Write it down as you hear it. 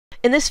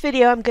In this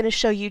video, I'm going to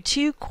show you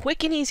 2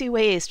 quick and easy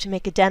ways to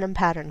make a denim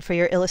pattern for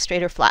your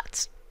Illustrator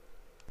flats.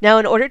 Now,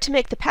 in order to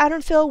make the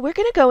pattern fill, we're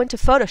going to go into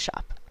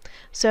Photoshop.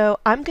 So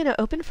I'm going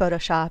to open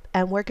Photoshop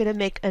and we're going to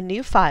make a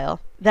new file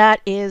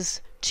that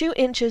is 2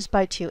 inches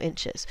by 2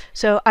 inches.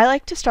 So I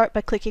like to start by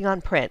clicking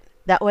on print.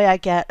 That way I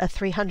get a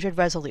 300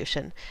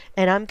 resolution.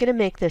 And I'm going to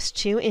make this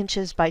 2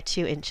 inches by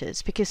 2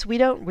 inches because we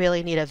don't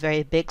really need a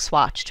very big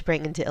swatch to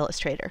bring into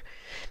Illustrator.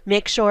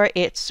 Make sure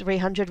it's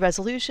 300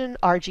 resolution,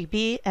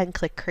 RGB, and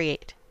click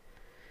Create.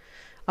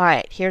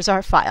 Alright, here's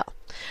our file.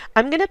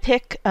 I'm going to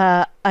pick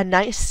a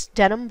nice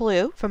denim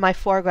blue for my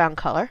foreground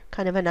color,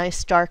 kind of a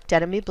nice dark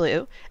denim-y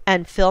blue,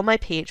 and fill my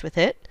page with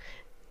it.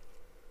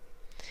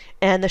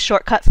 And the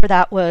shortcut for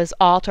that was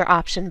Alt or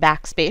Option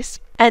Backspace.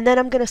 And then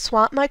I'm going to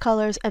swap my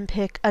colors and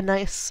pick a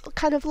nice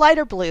kind of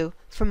lighter blue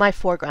for my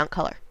foreground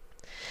color.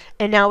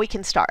 And now we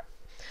can start.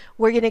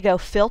 We're going to go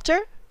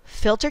Filter,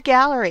 Filter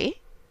Gallery,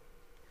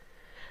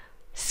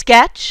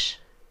 Sketch,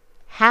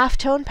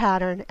 Halftone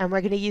Pattern, and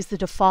we're going to use the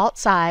default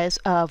size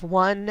of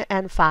 1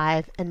 and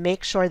 5 and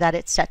make sure that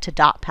it's set to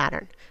dot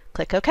pattern.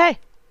 Click OK.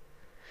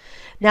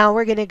 Now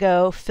we're going to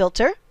go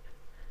Filter,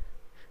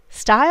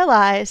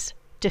 Stylize,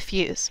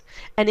 Diffuse.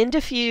 And in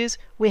Diffuse,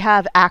 we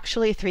have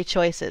actually 3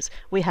 choices.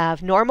 We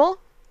have normal,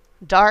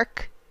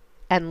 dark,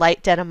 and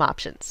light denim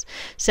options.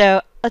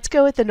 So let's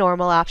go with the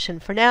normal option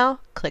for now.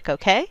 Click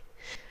OK.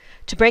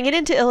 To bring it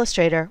into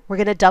Illustrator, we're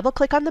going to double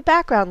click on the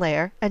background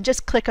layer and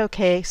just click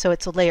OK so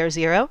it's a layer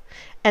 0.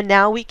 And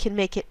now we can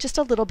make it just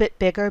a little bit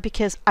bigger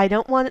because I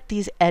don't want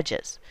these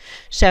edges.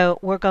 So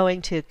we're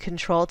going to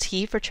Control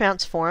T for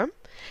transform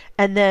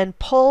and then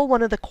pull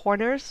one of the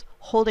corners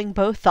holding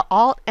both the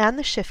Alt and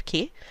the Shift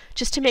key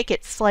just to make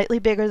it slightly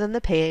bigger than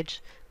the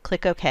page.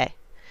 Click OK.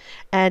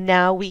 And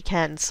now we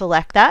can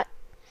select that,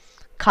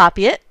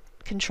 copy it,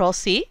 Control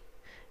C,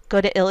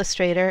 go to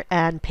Illustrator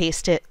and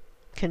paste it,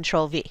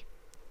 Control V.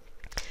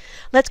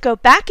 Let's go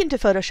back into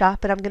Photoshop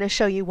and I'm going to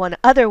show you one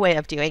other way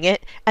of doing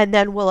it and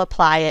then we'll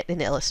apply it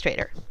in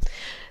Illustrator.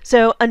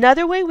 So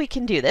another way we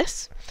can do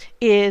this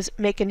is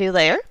make a new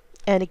layer,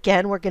 and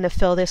again we're going to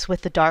fill this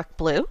with the dark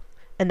blue,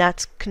 and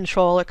that's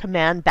Control or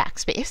Command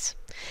Backspace.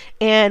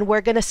 And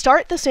we're going to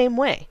start the same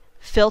way.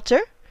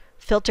 Filter,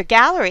 Filter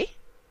Gallery,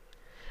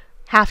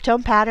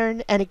 Halftone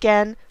Pattern, and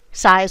again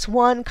size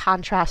 1,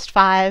 contrast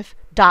 5,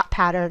 dot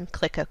pattern,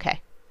 click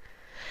OK.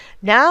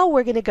 Now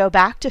we're going to go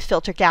back to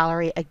Filter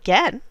Gallery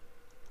again.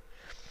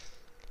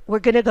 We're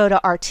going to go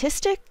to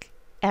Artistic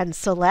and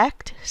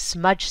select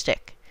Smudge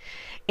Stick.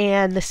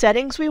 And the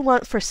settings we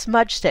want for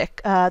Smudge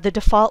Stick, the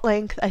default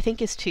length I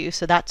think is 2,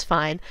 so that's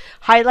fine.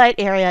 Highlight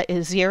area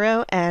is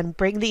 0 and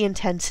bring the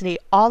intensity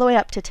all the way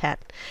up to 10.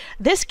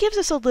 This gives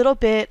us a little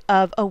bit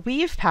of a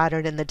weave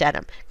pattern in the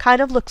denim.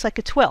 Kind of looks like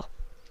a twill.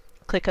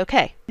 Click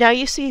OK. Now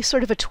you see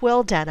sort of a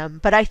twill denim,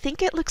 but I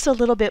think it looks a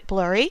little bit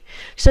blurry.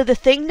 So the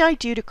thing I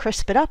do to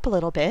crisp it up a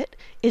little bit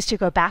is to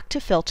go back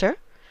to Filter,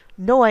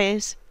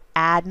 Noise,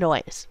 Add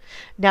Noise.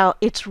 Now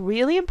it's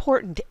really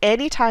important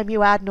anytime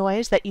you add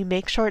noise that you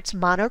make sure it's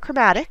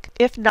monochromatic.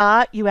 If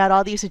not, you add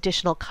all these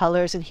additional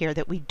colors in here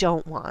that we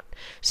don't want.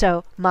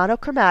 So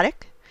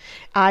monochromatic,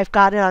 I've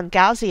got it on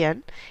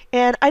Gaussian,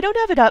 and I don't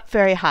have it up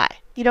very high.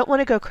 You don't want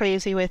to go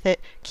crazy with it.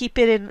 Keep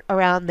it in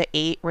around the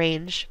 8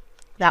 range.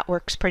 That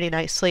works pretty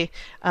nicely,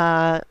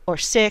 or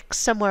 6,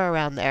 somewhere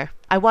around there.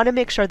 I want to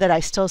make sure that I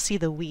still see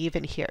the weave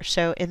in here.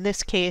 So in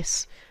this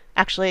case,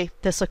 actually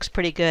this looks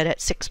pretty good at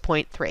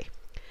 6.3.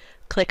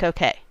 Click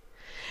OK.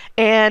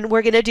 And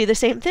we're going to do the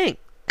same thing.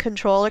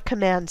 Control or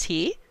Command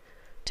T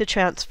to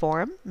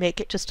transform. Make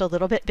it just a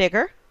little bit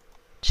bigger.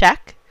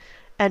 Check.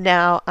 And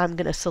now I'm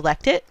going to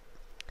select it,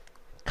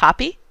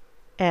 copy,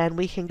 and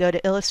we can go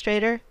to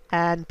Illustrator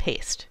and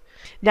paste.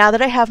 Now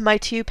that I have my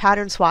 2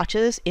 pattern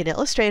swatches in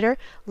Illustrator,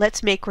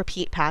 let's make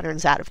repeat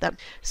patterns out of them.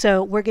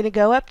 So we're going to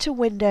go up to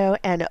Window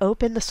and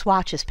open the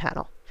Swatches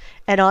panel.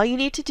 And all you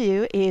need to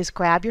do is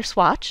grab your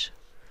swatch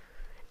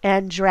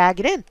and drag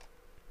it in.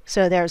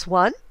 So there's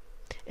one,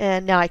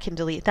 and now I can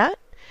delete that.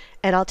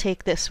 And I'll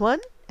take this one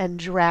and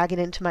drag it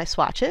into my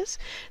swatches.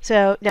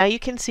 So now you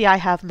can see I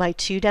have my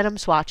 2 denim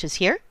swatches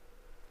here.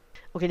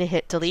 We're going to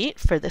hit delete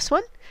for this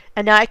one.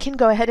 And now I can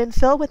go ahead and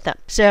fill with them.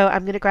 So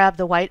I'm going to grab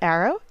the white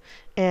arrow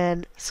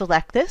and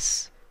select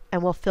this,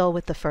 and we'll fill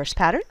with the first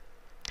pattern.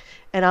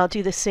 And I'll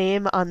do the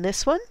same on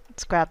this one.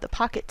 Let's grab the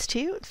pockets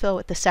too and fill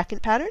with the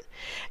second pattern.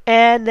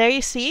 And there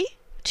you see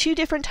 2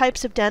 different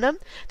types of denim.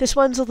 This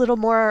one's a little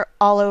more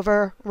all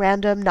over,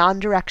 random,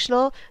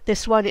 non-directional.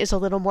 This one is a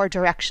little more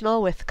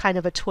directional with kind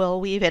of a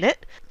twill weave in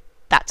it.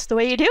 That's the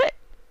way you do it.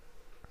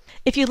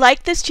 If you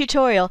liked this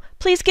tutorial,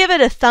 please give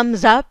it a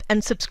thumbs up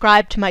and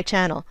subscribe to my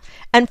channel.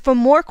 And for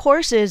more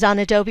courses on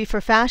Adobe for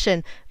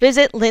Fashion,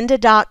 visit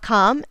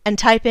lynda.com and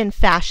type in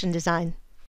fashion design.